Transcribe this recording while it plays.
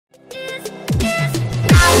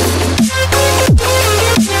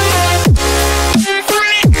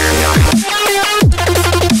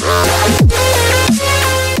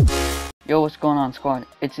going on, squad?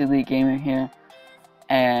 It's Elite Gamer here,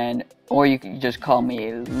 and or you can just call me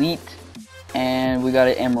Elite. And we got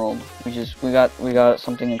an emerald. We got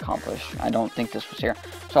something accomplished. I don't think this was here.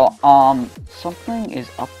 So something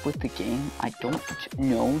is up with the game. I don't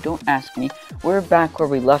know. Don't ask me. We're back where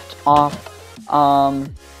we left off. Let's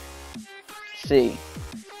see.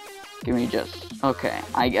 Give me just okay.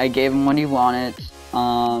 I gave him what he wanted.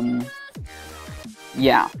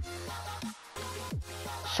 Yeah.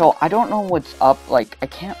 So I don't know what's up. Like I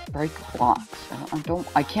can't break blocks.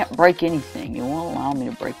 I can't break anything. It won't allow me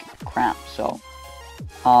to break crap. So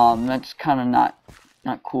that's kind of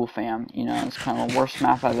not cool, fam. You know, it's kind of the worst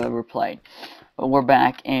map I've ever played. But we're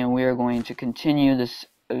back and we are going to continue this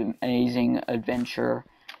amazing adventure.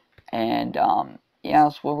 And yeah,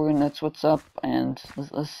 that's what's up. And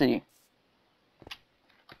let's see.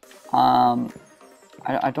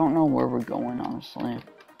 I don't know where we're going, honestly.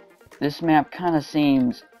 This map kind of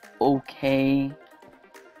seems okay,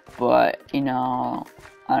 but, you know,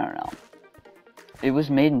 I don't know. It was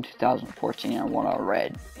made in 2014 on what I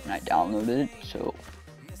read when I downloaded it, so,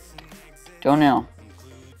 don't know.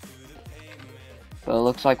 But it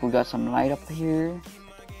looks like we got some light up here.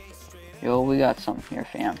 Yo, we got something here,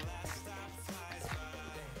 fam.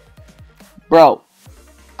 Bro,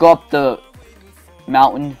 go up the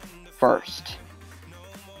mountain first.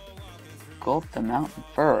 Go up the mountain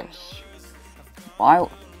first. Why,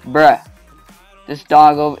 bruh? This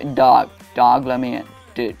dog, let me in,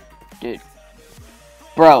 dude.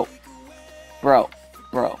 Bro.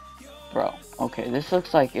 Okay, this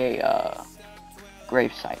looks like a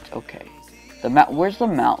grave site. Okay, where's the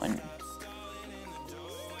mountain?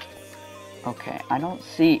 Okay, I don't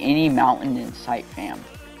see any mountain in sight, fam.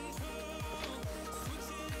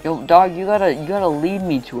 Yo, dog, you gotta lead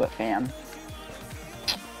me to it, fam.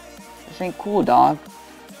 This ain't cool, dog.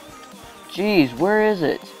 Jeez, where is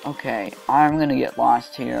it? Okay, I'm gonna get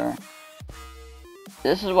lost here.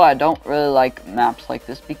 This is why I don't really like maps like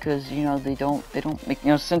this, because, you know, they don't make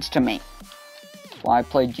no sense to me. That's why I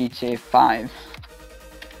played GTA 5.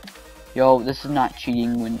 Yo, this is not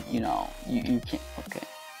cheating when, you know, you can't.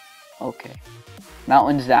 Okay.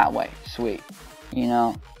 Mountain's that way. Sweet. You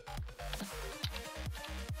know.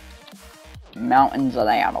 Mountains are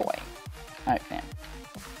that way. Alright, fam.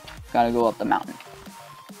 Gotta go up the mountain.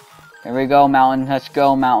 Here we go, mountain. Let's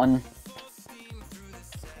go, mountain.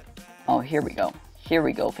 Oh, here we go. Here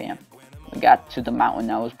we go, fam. We got to the mountain.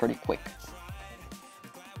 That was pretty quick.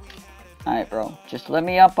 Alright, bro. Just let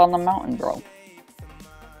me up on the mountain, bro.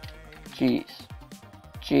 Jeez.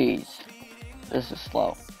 This is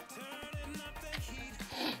slow.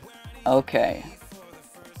 Okay.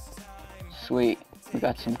 Sweet. We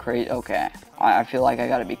got some crazy. Okay. I feel like I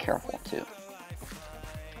gotta be careful, too.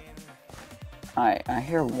 I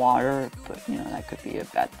hear water, but, you know, that could be a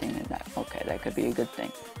bad thing. Okay, that could be a good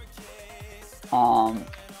thing.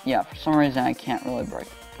 Yeah, for some reason I can't really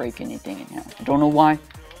break anything in here. I don't know why.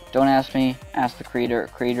 Don't ask me. Ask the creator.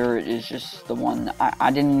 Creator is just the one. I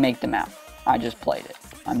didn't make the map. I just played it.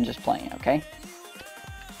 I'm just playing it, okay?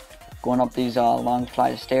 Going up these long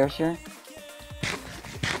flight of stairs here.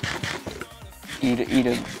 Eat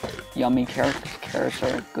a yummy carrot. Carrots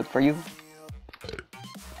are good for you.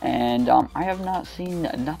 And I have not seen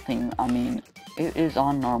nothing. I mean, it is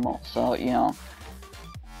on normal, so you know,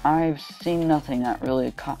 I've seen nothing that really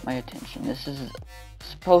caught my attention. This is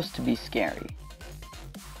supposed to be scary.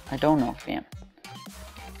 I don't know, fam.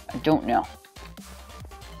 I don't know.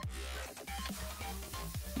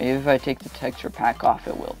 Maybe if I take the texture pack off,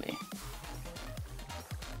 it will be.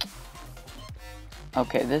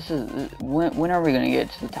 Okay, this is when are we gonna get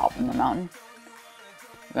to the top of the mountain?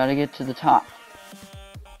 We gotta get to the top.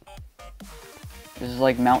 This is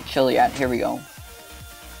like Mount Chiliad. Here we go.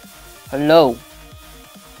 Hello.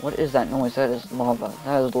 What is that noise? That is lava.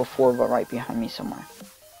 That is Laforva right behind me somewhere.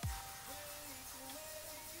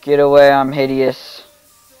 Get away, I'm hideous.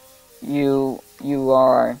 You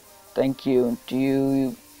are. Thank you. Do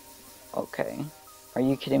you... Okay. Are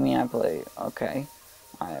you kidding me? I play... Okay.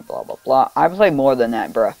 Alright, blah, blah, blah. I play more than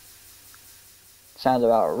that, bruh. Sounds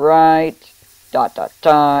about right. ...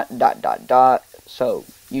 So,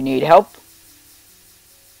 you need help?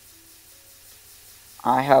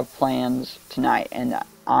 I have plans tonight, and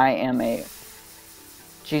I am a...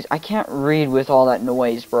 Jeez, I can't read with all that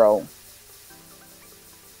noise, bro.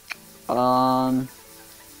 Want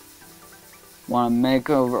to make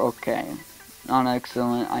over... Okay. Not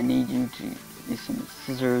excellent. I need you to... Need some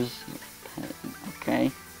scissors.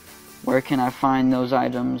 Okay. Where can I find those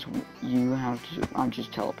items? You have to... I'll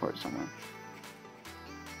just teleport somewhere.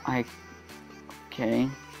 Okay.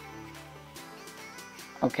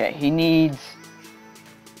 Okay, he needs...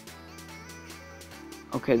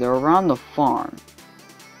 Okay, they're around the farm.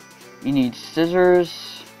 You need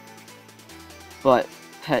scissors, but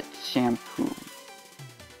pet shampoo.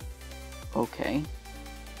 Okay.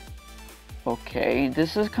 Okay,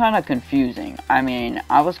 this is kind of confusing. I mean,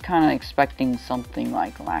 I was kind of expecting something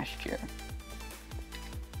like last year.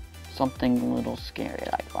 Something a little scary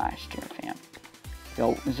like last year, fam.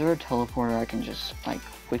 Yo, is there a teleporter I can just, like,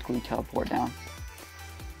 quickly teleport down?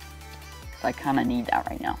 Because I kind of need that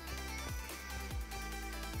right now.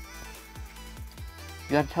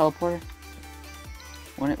 You got a teleporter?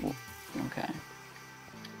 When it... Okay.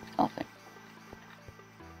 Nothing.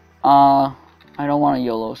 I don't want to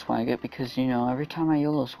YOLO swag it because, you know, every time I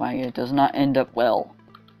YOLO swag it, it does not end up well.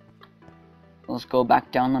 Let's go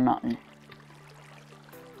back down the mountain.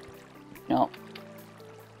 No.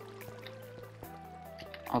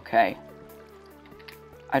 Okay.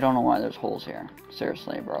 I don't know why there's holes here.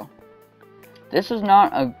 Seriously, bro. This is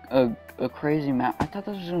not a crazy map. I thought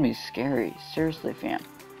this was gonna be scary. Seriously, fam.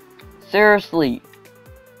 Seriously.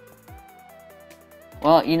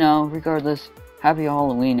 Well, you know, regardless, happy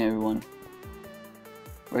Halloween, everyone.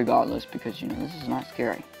 Regardless, because, you know, this is not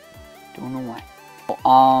scary. Don't know why.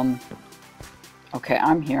 Oh, okay,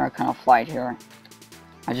 I'm here. I kind of flied here.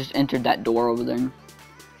 I just entered that door over there.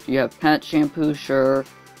 You have pet shampoo, sure.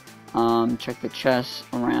 Check the chest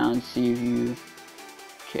around, see if you...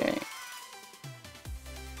 Okay.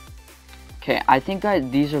 Okay, I think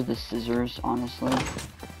these are the scissors, honestly.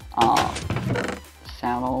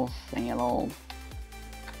 Saddle.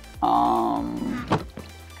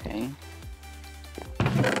 Okay.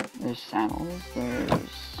 There's saddles, there's...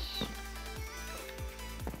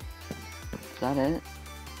 Is that it?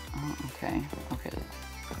 Oh, okay. Okay.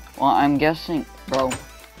 Well, I'm guessing... Bro.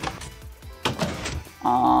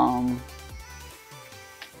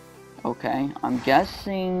 Okay. I'm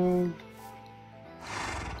guessing...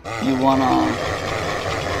 You wanna...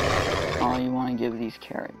 Oh, you wanna give these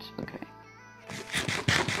carrots. Okay.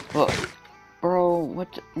 Look. Bro,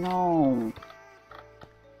 what... No.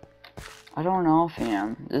 I don't know,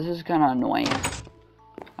 fam. This is kind of annoying.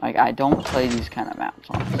 Like, I don't play these kind of maps,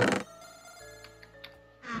 honestly.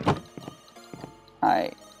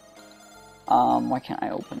 Why can't I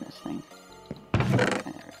open this thing?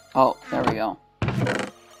 Okay, oh, there we go.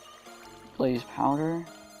 Blaze powder.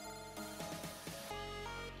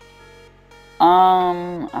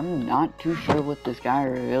 I'm not too sure what this guy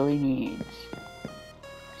really needs.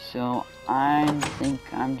 So, I think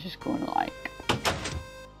I'm just going to, like,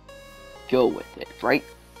 go with it, right?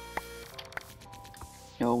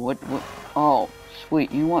 Yo, what, oh,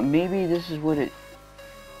 sweet, you know what, maybe this is what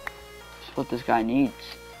this guy needs.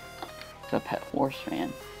 It's a pet horse,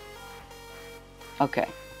 man. Okay,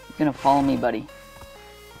 you're gonna follow me, buddy.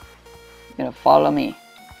 You're gonna follow me,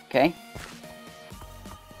 okay?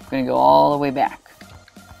 I'm gonna go all the way back.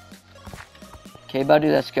 Okay, buddy,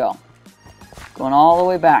 let's go. Going all the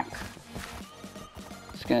way back.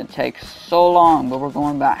 It's gonna take so long, but we're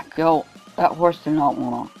going back. Yo, that horse did not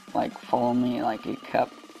wanna, like, follow me. Like,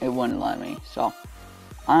 it wouldn't let me. So,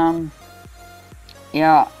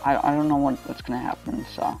 yeah, I don't know what's gonna happen.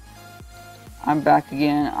 So, I'm back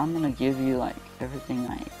again. I'm gonna give you, like, everything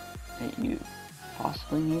that you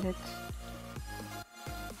possibly needed.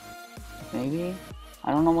 Maybe?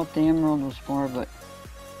 I don't know what the emerald was for, but...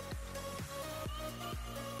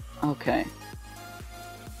 Okay.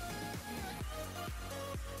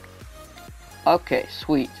 Okay,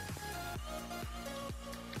 sweet.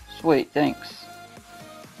 Sweet, thanks.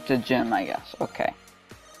 It's a gem, I guess. Okay.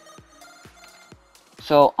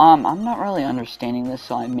 So, I'm not really understanding this,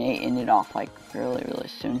 so I may end it off, like, really, really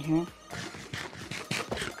soon here.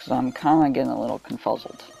 Because I'm kind of getting a little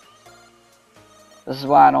confuzzled. This is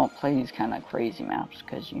why I don't play these kind of crazy maps,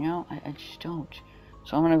 because, you know, I just don't.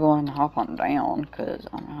 So I'm going to go ahead and hop on down, because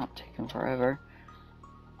I'm not taking forever.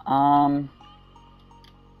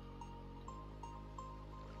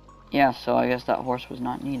 Yeah, so I guess that horse was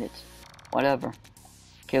not needed. Whatever.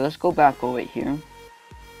 Okay, let's go back over here.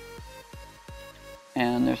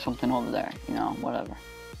 And there's something over there, you know, whatever.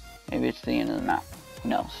 Maybe it's the end of the map. Who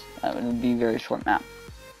knows? That would be a very short map.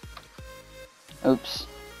 Oops.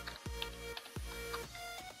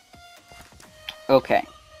 Okay.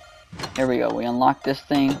 Here we go. We unlock this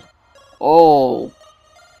thing. Oh.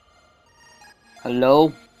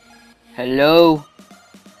 Hello? Hello?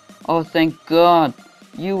 Oh, thank God.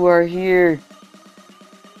 You are here.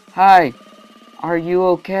 Hi. Are you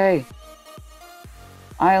okay?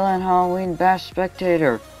 Island Halloween Bash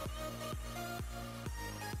Spectator.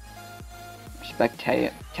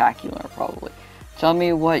 Spectacular, probably. Tell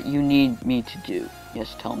me what you need me to do.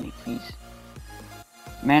 Yes, tell me, please.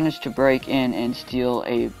 Managed to break in and steal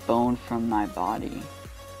a bone from my body.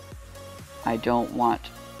 I don't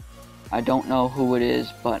know who it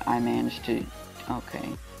is, but I managed to, okay.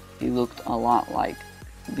 He looked a lot like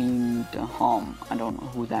being the home. I don't know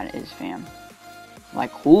who that is, fam.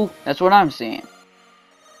 Like who? That's what I'm seeing.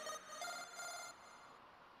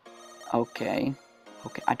 Okay.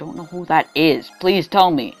 Okay, I don't know who that is. Please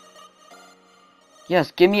tell me.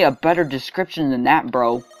 Yes, give me a better description than that,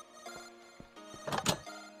 bro.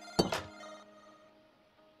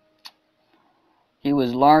 He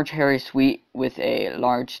was large, hairy, sweet, with a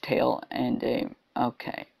large tail and a...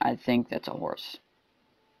 Okay, I think that's a horse.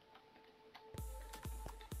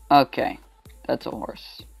 Okay, that's a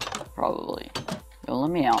horse. Probably. Yo,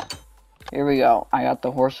 let me out. Here we go. I got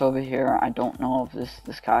the horse over here. I don't know if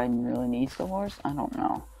this guy really needs the horse. I don't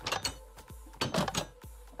know.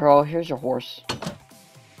 Bro, here's your horse.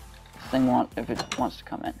 This thing if it wants to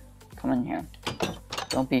come in. Come in here.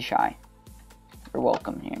 Don't be shy. You're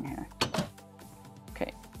welcome here in here.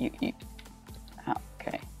 Okay,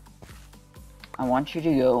 okay. I want you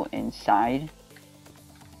to go inside.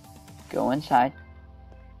 Go inside.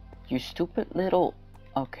 You stupid little...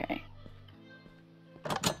 Okay.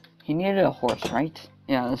 He needed a horse, right?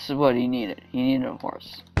 Yeah, this is what he needed. He needed a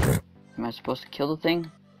horse. Am I supposed to kill the thing?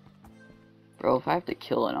 Bro, if I have to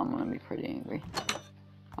kill it, I'm gonna be pretty angry.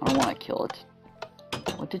 I don't want to kill it.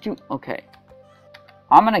 What did you... Okay.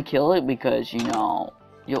 I'm gonna kill it because, you know...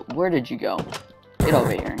 Where did you go? Get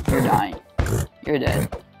over here. You're dying. You're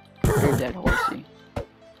dead. You're dead, horsey.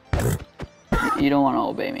 You don't want to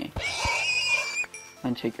obey me. I'm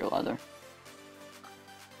gonna take your leather.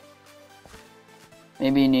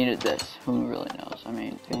 Maybe you needed this. Who really knows? I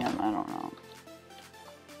mean, damn, I don't know.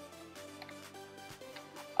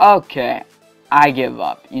 Okay. I give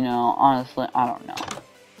up. You know, honestly, I don't know.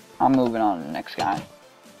 I'm moving on to the next guy.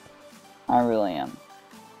 I really am.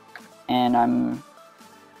 And I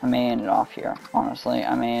may end it off here. Honestly,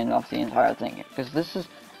 I may end off the entire thing. Because this is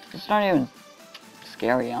not even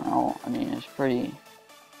scary, I don't know. I mean, it's pretty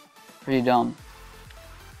dumb.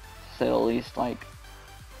 To say the least, like...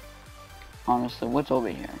 Honestly, what's over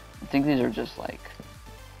here? I think these are just like...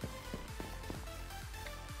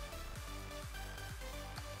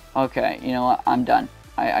 Okay, you know what? I'm done.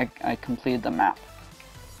 I completed the map.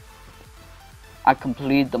 I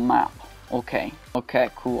completed the map. Okay. Okay,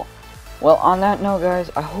 cool. Well, on that note, guys,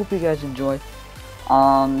 I hope you guys enjoyed.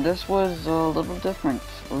 This was a little different.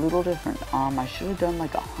 I should have done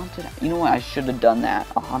like a haunted... You know what? I should have done that.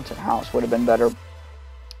 A haunted house would have been better.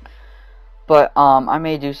 But, I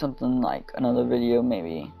may do something like another video,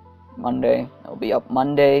 maybe Monday. It'll be up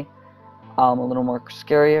Monday. A little more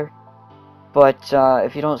scarier. But,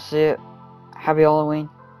 if you don't see it, happy Halloween.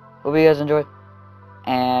 Hope you guys enjoyed.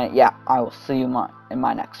 And, yeah, I will see you in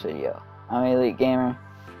my next video. I'm Elite Gamer.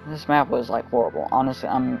 This map was, like, horrible. Honestly,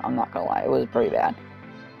 I'm not gonna lie. It was pretty bad.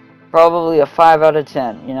 Probably a 5 out of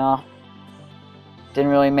 10, you know?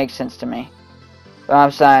 Didn't really make sense to me. But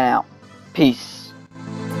I'm signing out. Peace.